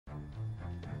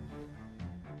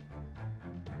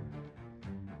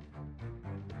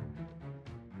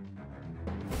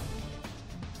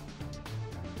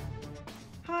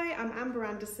Hi, I'm Amber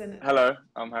Anderson. Hello,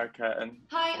 I'm Kirton.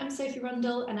 Hi, I'm Sophie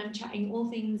Rundle and I'm chatting all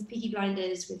things Peaky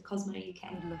Blinders with Cosmo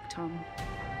UK. Good luck, Tom.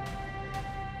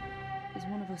 Because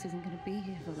one of us isn't going to be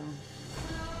here for long.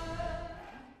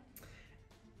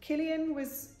 Cillian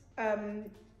was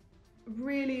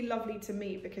really lovely to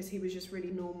meet because he was just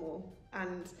really normal.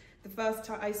 And the first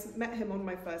time I met him on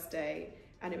my first day,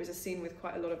 and it was a scene with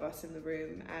quite a lot of us in the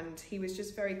room, and he was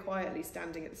just very quietly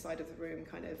standing at the side of the room,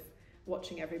 kind of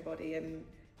watching everybody. And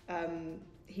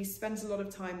he spends a lot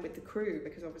of time with the crew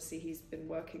because obviously he's been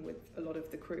working with a lot of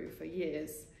the crew for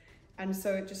years. And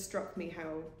so it just struck me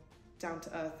how down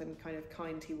to earth and kind of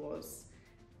kind he was.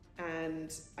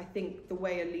 And I think the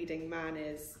way a leading man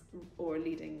is, or a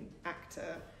leading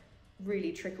actor,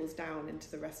 really trickles down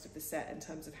into the rest of the set in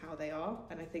terms of how they are.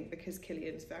 And I think because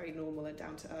Cillian's very normal and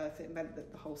down to earth, it meant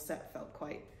that the whole set felt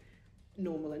quite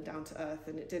normal and down to earth,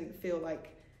 and it didn't feel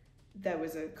like there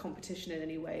was a competition in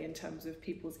any way in terms of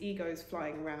people's egos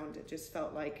flying around. It just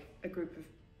felt like a group of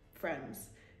friends,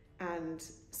 and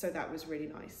so that was really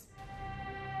nice.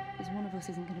 Because one of us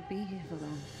isn't going to be here for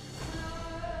long.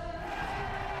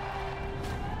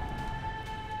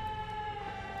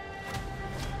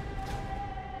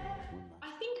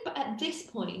 I think but at this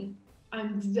point,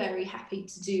 I'm very happy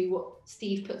to do what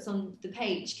Steve puts on the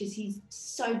page because he's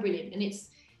so brilliant, and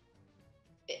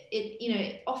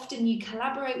often you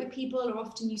collaborate with people, or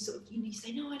often you sort of, you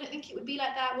say, no, I don't think it would be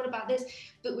like that. What about this?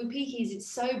 But with Peaky's,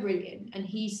 it's so brilliant, and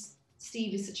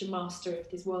Steve is such a master of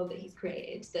this world that he's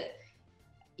created that,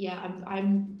 yeah,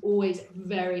 I'm always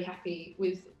very happy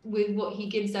with what he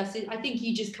gives us. I think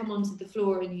you just come onto the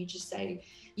floor and you just say,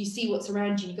 you see what's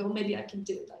around you, and you go, well, maybe I can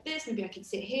do it like this, maybe I can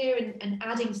sit here, and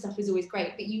adding stuff is always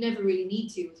great, but you never really need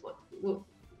to with what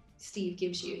Steve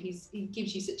gives you. He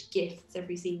gives you such gifts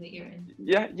every scene that you're in.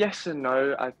 Yeah, yes and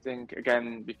no. I think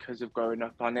again because of growing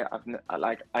up on it,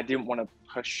 I didn't want to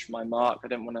push my mark. I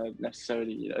didn't want to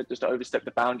necessarily just overstep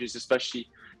the boundaries, especially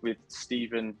with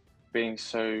Stephen being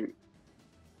so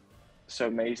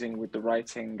amazing with the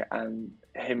writing and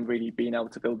him really being able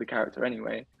to build the character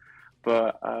anyway.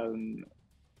 But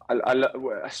I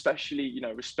especially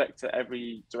respect to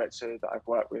every director that I've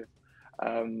worked with.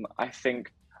 I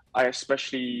think I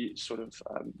especially sort of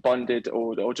bonded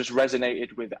or just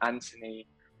resonated with Anthony,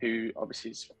 who obviously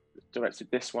has directed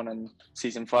this one and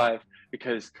season 5,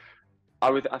 because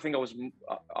I think I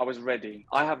was ready.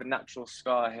 I have a natural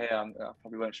scar here. I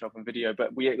probably won't show up on video,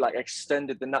 but we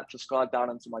extended the natural scar down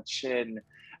onto my chin,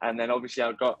 and then obviously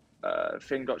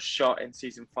Finn got shot in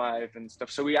season 5 and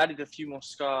stuff. So we added a few more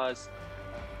scars.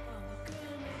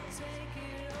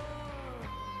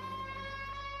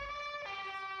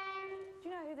 Do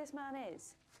you know who this man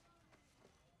is?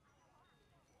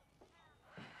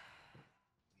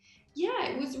 Yeah,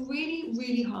 it was really,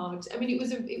 really hard. I mean, it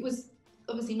was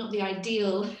obviously not the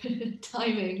ideal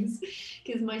timings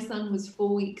because my son was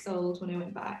 4 weeks old when I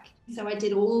went back. So I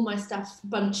did all my stuff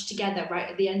bunched together right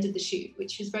at the end of the shoot,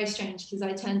 which was very strange because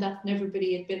I turned up and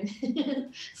everybody had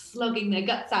been slogging their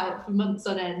guts out for months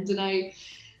on end. And I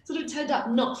sort of turned up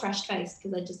not fresh-faced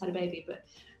because I just had a baby, but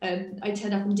I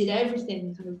turned up and did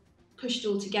everything, kind of pushed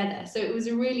all together. So it was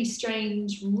a really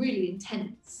strange, really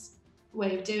intense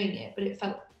way of doing it, but it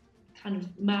felt kind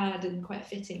of mad and quite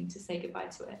fitting to say goodbye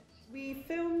to it. We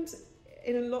filmed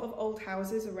in a lot of old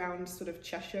houses around sort of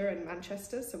Cheshire and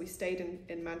Manchester. So we stayed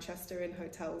in Manchester in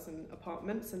hotels and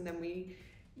apartments, and then we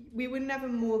were never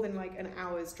more than like an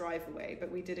hour's drive away, but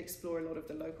we did explore a lot of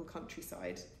the local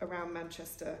countryside around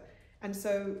Manchester. And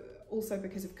so also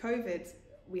because of COVID,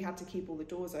 we had to keep all the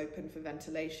doors open for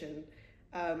ventilation.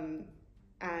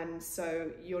 And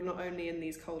so you're not only in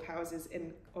these cold houses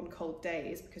on cold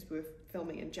days, because we were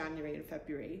filming in January and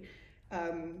February,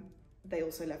 they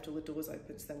also left all the doors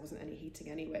open, so there wasn't any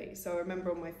heating anyway. So I remember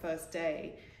on my first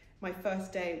day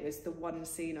was the one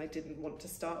scene I didn't want to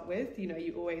start with.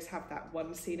 You always have that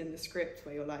one scene in the script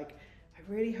where you're like, I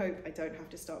really hope I don't have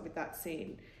to start with that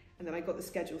scene. And then I got the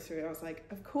schedule through and I was like,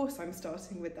 of course I'm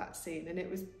starting with that scene. And it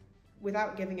was,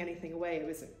 without giving anything away, it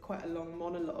was quite a long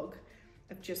monologue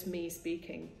of just me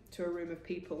speaking to a room of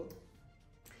people.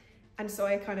 And so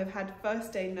I kind of had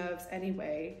first day nerves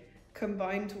anyway,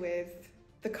 combined with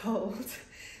the cold,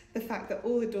 the fact that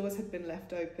all the doors had been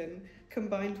left open,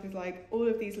 combined with like all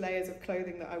of these layers of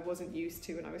clothing that I wasn't used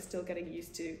to and I was still getting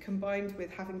used to, combined with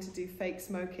having to do fake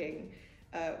smoking,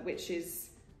 which is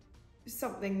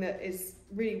something that is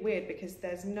really weird because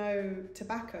there's no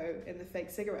tobacco in the fake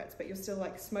cigarettes, but you're still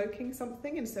like smoking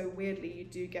something, and so weirdly you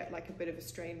do get like a bit of a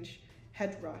strange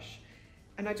head rush.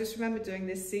 And I just remember doing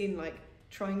this scene like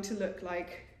trying to look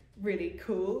like really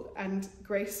cool and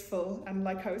graceful and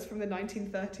like I was from the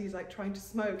 1930s, like trying to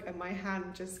smoke, and my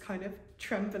hand just kind of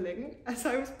trembling as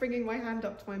I was bringing my hand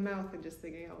up to my mouth and just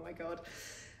thinking, oh my God.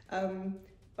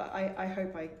 But I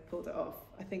hope I pulled it off.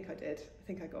 I think I did. I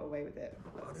think I got away with it.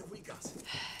 What have we got?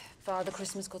 Father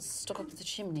Christmas got stuck up the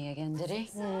chimney again, did he?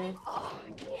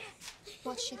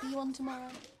 What ship are you on tomorrow?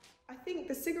 I think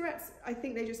the cigarettes, I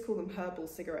think they just call them herbal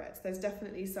cigarettes. There's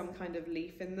definitely some kind of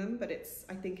leaf in them, but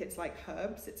I think it's like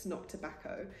herbs, it's not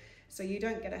tobacco. So you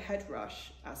don't get a head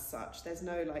rush as such. There's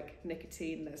no like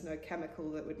nicotine, there's no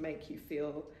chemical that would make you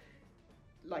feel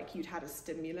like you'd had a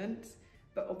stimulant,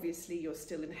 but obviously you're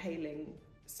still inhaling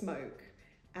smoke.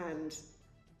 And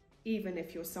even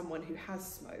if you're someone who has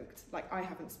smoked, like I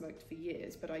haven't smoked for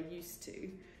years, but I used to,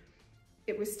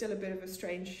 it was still a bit of a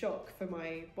strange shock for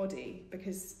my body,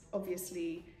 because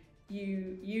obviously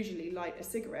you usually light a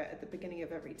cigarette at the beginning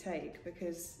of every take,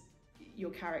 because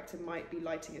your character might be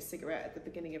lighting a cigarette at the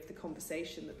beginning of the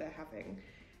conversation that they're having,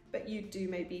 but you do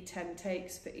maybe 10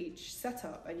 takes for each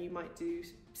setup, and you might do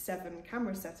 7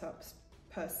 camera setups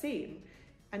per scene.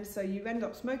 And so you end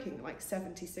up smoking like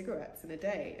 70 cigarettes in a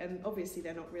day, and obviously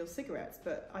they're not real cigarettes,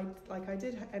 but I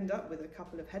did end up with a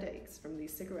couple of headaches from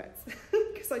these cigarettes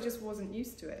because I just wasn't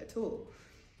used to it at all.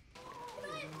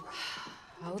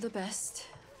 Oh, the best.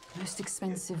 Most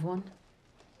expensive one.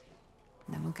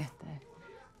 And then we'll get there.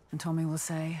 And Tommy will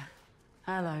say,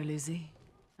 hello, Lizzie.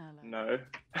 Hello. No.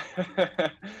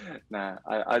 Nah,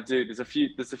 I do. There's a few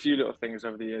little things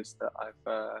over the years that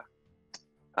I've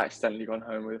accidentally gone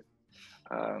home with.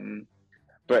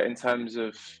 But in terms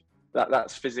of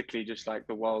that's physically just like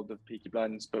the world of Peaky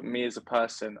Blinders. But me as a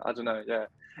person, I don't know. Yeah,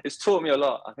 it's taught me a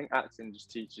lot. I think acting just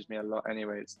teaches me a lot.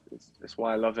 Anyway, it's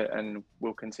why I love it and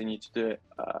will continue to do it.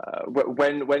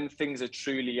 When things are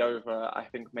truly over, I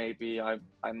think maybe I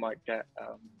might get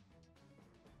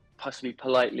possibly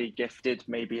politely gifted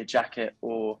maybe a jacket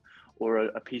or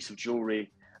a piece of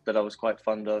jewelry that I was quite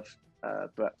fond of.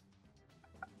 But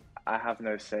I have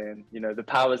no saying. You know, the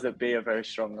powers that be are very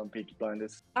strong on Peaky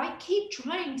Blinders. I keep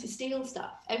trying to steal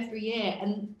stuff every year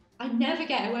and I never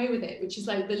get away with it, which is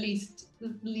like the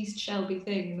least Shelby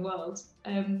thing in the world.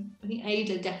 I think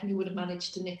Ada definitely would have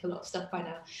managed to nick a lot of stuff by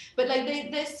now. But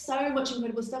like there's so much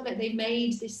incredible stuff. Like they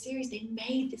made this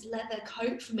leather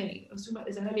coat for me. I was talking about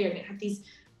this earlier, and it had these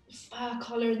fur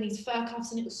collar and these fur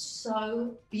cuffs, and it was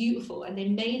so beautiful, and they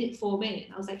made it for me,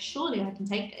 and I was like, surely I can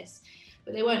take this.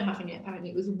 But they weren't having it,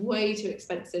 apparently. It was way too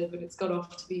expensive and it's gone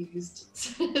off to be used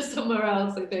somewhere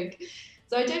else, I think.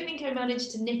 So I don't think I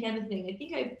managed to nick anything. I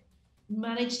think I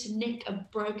managed to nick a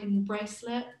broken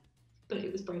bracelet, but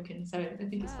it was broken, so I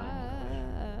think it's fine.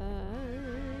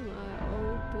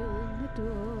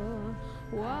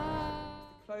 The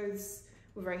clothes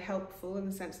were very helpful in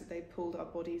the sense that they pulled our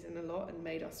bodies in a lot and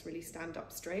made us really stand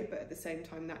up straight, but at the same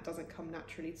time that doesn't come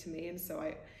naturally to me, and so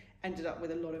I ended up with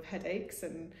a lot of headaches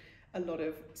and a lot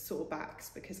of sore backs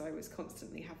because I was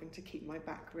constantly having to keep my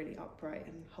back really upright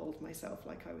and hold myself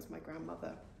like I was my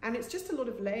grandmother. And it's just a lot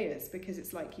of layers, because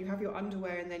it's like you have your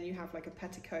underwear and then you have like a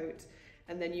petticoat,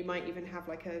 and then you might even have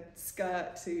like a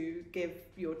skirt to give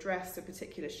your dress a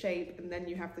particular shape, and then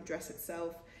you have the dress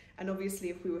itself. And obviously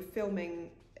if we were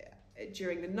filming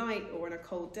during the night or on a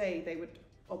cold day, they would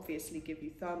obviously give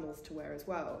you thermals to wear as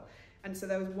well. And so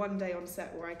there was one day on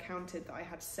set where I counted that I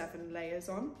had 7 layers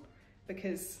on,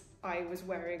 because I was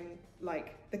wearing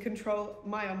like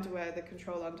my underwear, the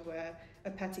control underwear, a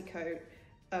petticoat,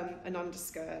 an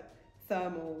underskirt,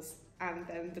 thermals, and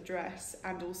then the dress.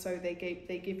 And also they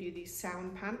give you these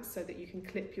sound pants so that you can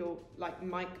clip your like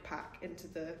mic pack into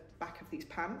the back of these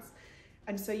pants.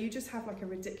 And so you just have like a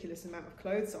ridiculous amount of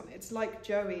clothes on. It's like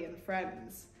Joey in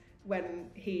Friends,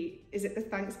 when is it the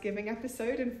Thanksgiving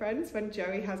episode in Friends when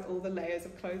Joey has all the layers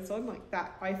of clothes on? Like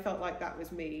that, I felt like that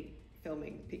was me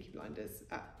filming Peaky Blinders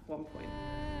at one point.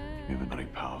 You have a very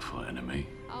powerful enemy.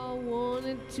 I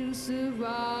wanted to survive.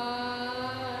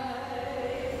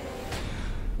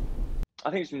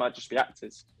 I think it might just be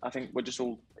actors. I think we're just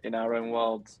all in our own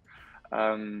worlds.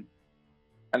 And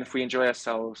if we enjoy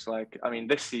ourselves, like, I mean,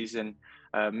 this season,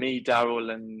 me,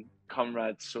 Daryl and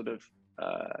Conrad sort of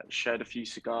shared a few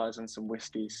cigars and some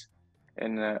whiskies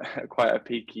in quite a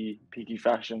peaky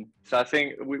fashion. So I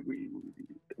think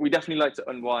we definitely like to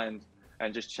unwind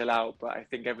and just chill out, but I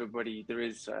think everybody,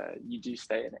 you do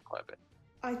stay in it quite a bit.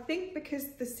 I think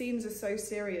because the scenes are so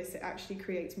serious, it actually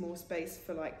creates more space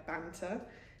for like banter,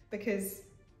 because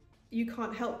you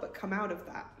can't help but come out of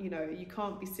that. You know, you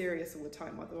can't be serious all the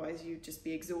time, otherwise you'd just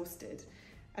be exhausted.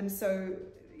 And so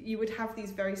you would have these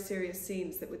very serious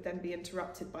scenes that would then be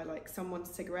interrupted by like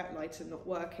someone's cigarette lighter not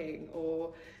working,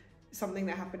 or something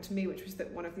that happened to me, which was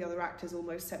that one of the other actors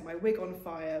almost set my wig on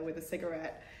fire with a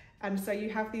cigarette. And so you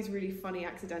have these really funny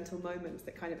accidental moments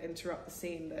that kind of interrupt the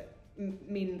scene that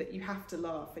mean that you have to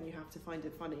laugh and you have to find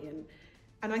it funny,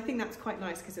 and I think that's quite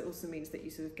nice because it also means that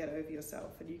you sort of get over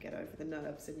yourself and you get over the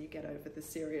nerves and you get over the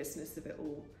seriousness of it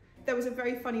all. There was a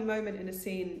very funny moment in a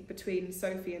scene between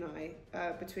Sophie and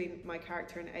I, between my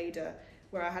character and Ada,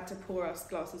 where I had to pour us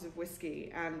glasses of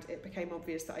whiskey, and it became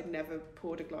obvious that I'd never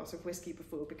poured a glass of whiskey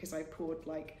before because I poured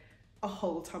like a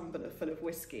whole tumbler full of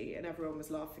whiskey, and everyone was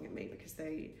laughing at me because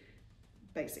they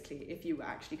basically, if you were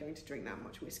actually going to drink that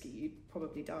much whiskey, you'd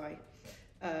probably die.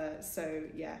 So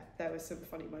yeah, there were some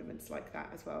funny moments like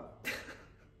that as well.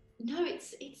 No, it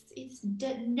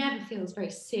never feels very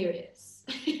serious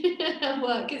at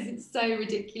work because it's so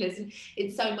ridiculous and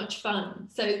it's so much fun.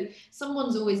 So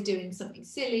someone's always doing something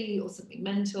silly or something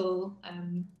mental,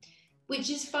 which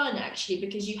is fun actually,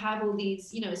 because you have all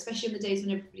these, you know, especially on the days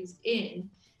when everybody's in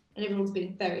and everyone's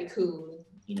being very cool and,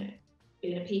 you know,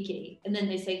 being a peaky, and then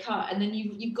they say cut, and then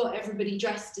you've got everybody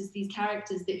dressed as these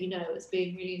characters that you know as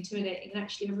being really intimidating, and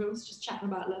actually everyone's just chatting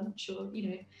about lunch, or, you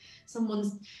know,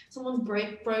 someone's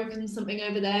broken something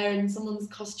over there and someone's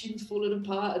costume's fallen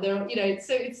apart, and they're, you know,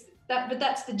 so it's that. But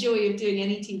that's the joy of doing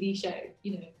any TV show,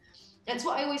 you know. That's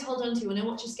what I always hold on to when I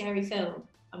watch a scary film.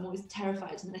 I'm always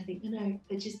terrified, and then I think, no,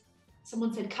 they're just,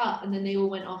 someone said cut, and then they all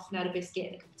went off and had a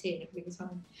biscuit and a cup of tea and everything was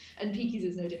fine. And Peaky's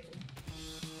is no different.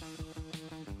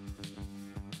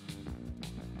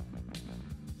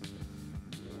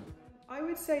 I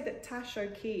would say that Tashi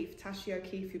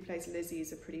O'Keefe, who plays Lizzie,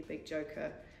 is a pretty big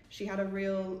joker. She had a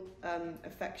real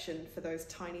affection for those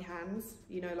tiny hands,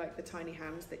 you know, like the tiny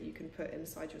hands that you can put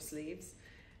inside your sleeves.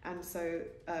 And so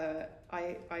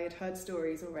I had heard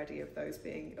stories already of those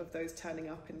turning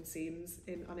up in scenes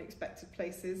in unexpected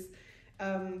places.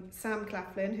 Sam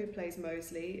Claflin, who plays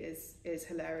Mosley, is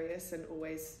hilarious and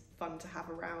always fun to have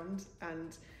around,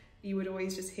 and you would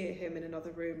always just hear him in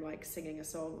another room, like singing a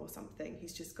song or something.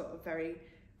 He's just got a very,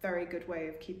 very good way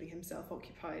of keeping himself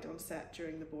occupied on set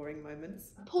during the boring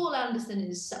moments. Paul Anderson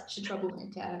is such a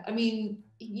troublemaker. I mean,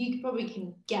 you probably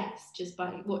can guess just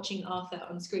by watching Arthur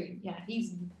on screen. Yeah,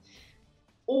 he's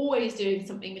always doing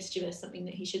something mischievous, something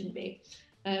that he shouldn't be.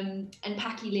 And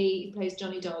Packy Lee, who plays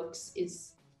Johnny Dogs,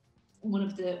 is one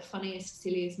of the funniest,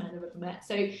 silliest men I've ever met.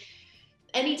 So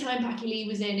anytime Packy Lee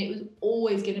was in, it was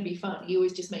always going to be fun. He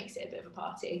always just makes it a bit of a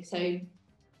party. So I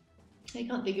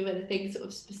can't think of anything sort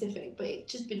of specific, but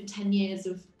it's just been 10 years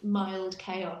of mild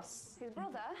chaos. His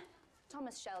brother,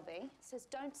 Thomas Shelby, says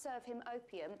don't serve him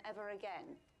opium ever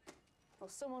again, or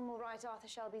someone will write Arthur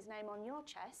Shelby's name on your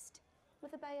chest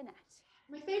with a bayonet.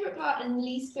 My favourite part and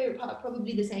least favourite part are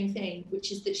probably the same thing,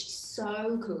 which is that she's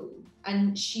so cool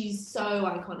and she's so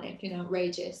iconic and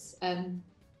outrageous.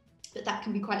 But that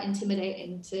can be quite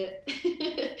intimidating to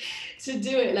to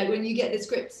do it. Like when you get the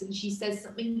scripts and she says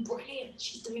something brilliant,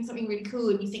 she's doing something really cool,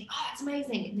 and you think, oh, it's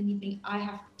amazing, and then you think, I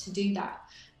have to do that.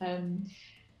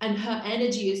 And her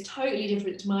energy is totally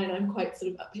different to mine. I'm quite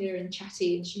sort of up here and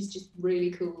chatty, and she's just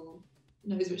really cool,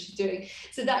 knows what she's doing.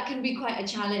 So that can be quite a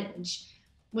challenge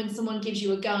when someone gives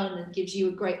you a gun and gives you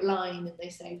a great line, and they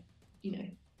say, you know,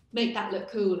 make that look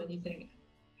cool, and you think,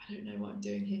 I don't know what I'm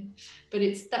doing here. But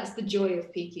that's the joy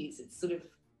of Peaky's. It's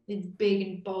big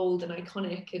and bold and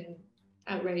iconic and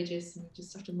outrageous, and you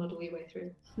just have to muddle your way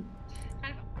through.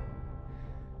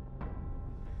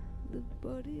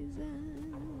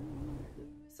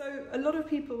 So a lot of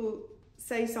people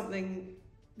say something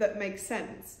that makes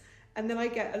sense, and then I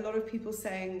get a lot of people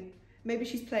saying, maybe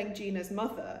she's playing Gina's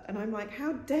mother, and I'm like,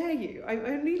 how dare you? I'm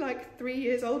only like 3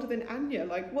 years older than Anya.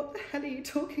 Like, what the hell are you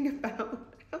talking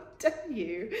about? How dare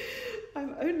you?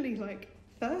 I'm only like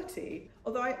 30.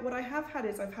 Although what I have had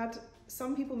is I've had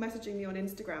some people messaging me on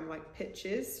Instagram like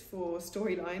pitches for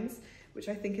storylines, which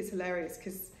I think is hilarious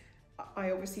because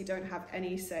I obviously don't have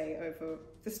any say over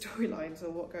the storylines or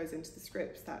what goes into the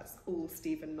scripts. That's all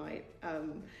Stephen Knight.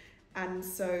 And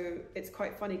so it's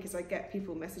quite funny because I get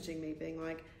people messaging me being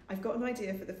like, I've got an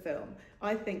idea for the film.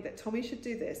 I think that Tommy should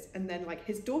do this, and then like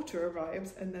his daughter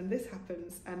arrives and then this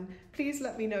happens, and please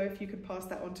let me know if you could pass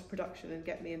that on to production and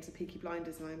get me into Peaky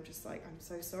Blinders. And I'm just like, I'm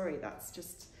so sorry,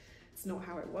 it's not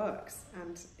how it works.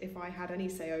 And if I had any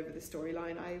say over the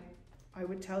storyline, I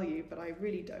would tell you, but I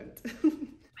really don't.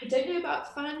 I don't know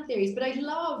about fan theories, but I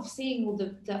love seeing all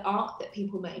the art that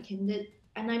people make,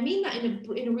 and I mean that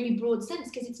in a really broad sense,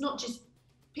 because it's not just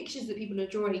pictures that people are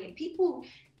drawing. People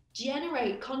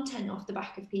generate content off the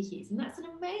back of Peaky's, and that's an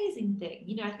amazing thing.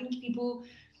 You know, I think people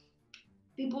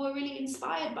are really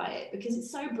inspired by it because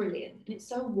it's so brilliant and it's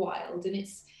so wild,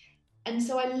 and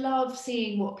so I love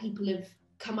seeing what people have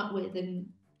come up with, and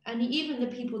even the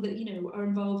people that, you know, are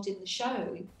involved in the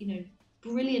show, you know,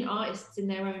 brilliant artists in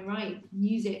their own right,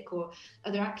 music or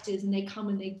other actors, and they come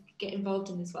and they get involved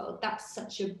in this world. That's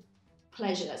such a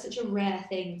pleasure. That's such a rare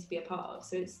thing to be a part of.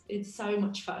 So it's so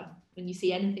much fun when you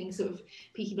see anything sort of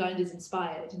Peaky Blinders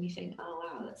inspired, and you think, oh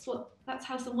wow, that's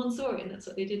how someone saw it, and that's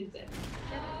what they did with it.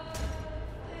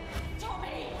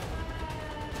 Tommy!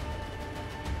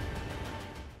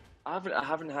 I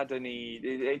haven't had any.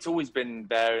 It's always been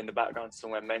there in the background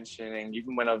somewhere, mentioning,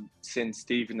 even when I've seen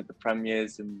Stephen at the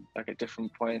premieres and like at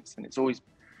different points, and it's always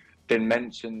been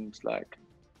mentioned, like,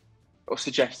 or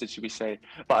suggested, should we say?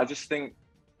 But I just think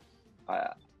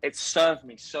it served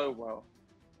me so well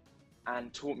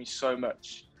and taught me so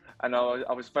much. And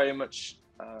I was very much,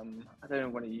 I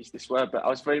don't want to use this word, but I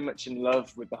was very much in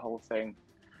love with the whole thing.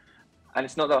 And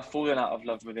it's not that I've fallen out of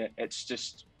love with it. It's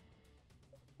just,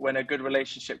 when a good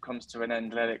relationship comes to an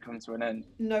end, let it come to an end.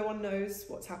 No one knows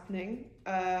what's happening.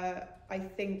 I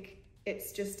think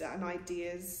it's just at an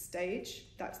ideas stage.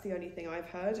 That's the only thing I've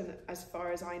heard. And as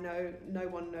far as I know, no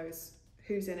one knows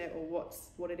who's in it or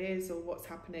what it is or what's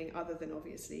happening, other than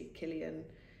obviously Cillian.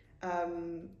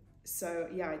 So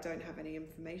yeah, I don't have any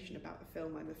information about the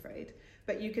film, I'm afraid.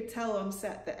 But you could tell on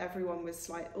set that everyone was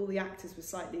all the actors were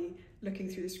slightly looking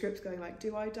through the scripts going like,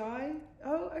 do I die?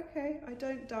 Oh, okay, I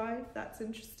don't die. That's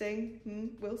interesting.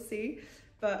 We'll see.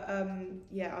 But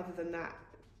yeah, other than that,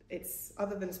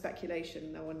 other than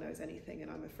speculation, no one knows anything, and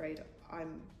I'm afraid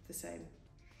I'm the same.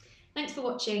 Thanks for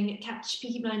watching. Catch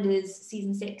Peaky Blinders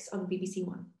Season 6 on BBC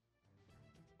One.